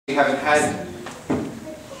We haven't had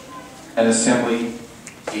an assembly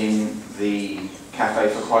in the cafe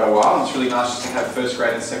for quite a while. It's really nice just to have first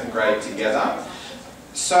grade and second grade together.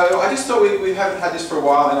 So I just thought we haven't had this for a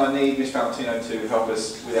while, and I need Miss Valentino to help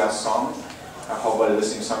us with our song, our whole body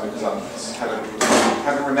listening song, because I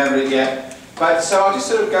haven't remembered it yet. But so I'll just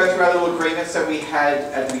sort of go through our little agreements that we had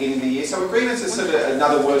at the beginning of the year. So agreements is sort of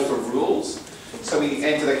another word for rules. So we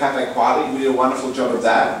enter the cafe quietly. We do a wonderful job of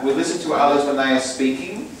that. We listen to others when they are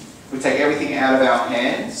speaking. We take everything out of our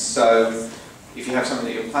hands. So if you have something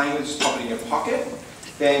that you're playing with, just pop it in your pocket.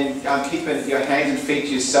 Then keep your hands and feet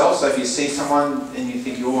to yourself. So if you see someone and you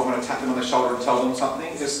think you want to tap them on the shoulder and tell them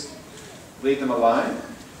something, just leave them alone.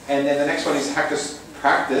 And then the next one is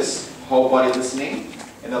practice whole body listening.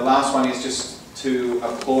 And the last one is just to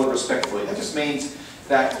applaud respectfully. That just means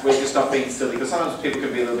that we're just not being silly, because sometimes people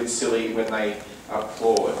can be a little bit silly when they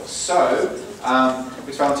applaud. So,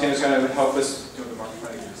 Ms. Valentino is going to help us. Do you want the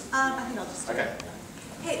microphone? I think I'll just. Okay.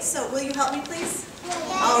 Okay, so will you help me, please?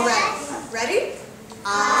 Yes. All right. Ready?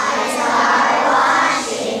 I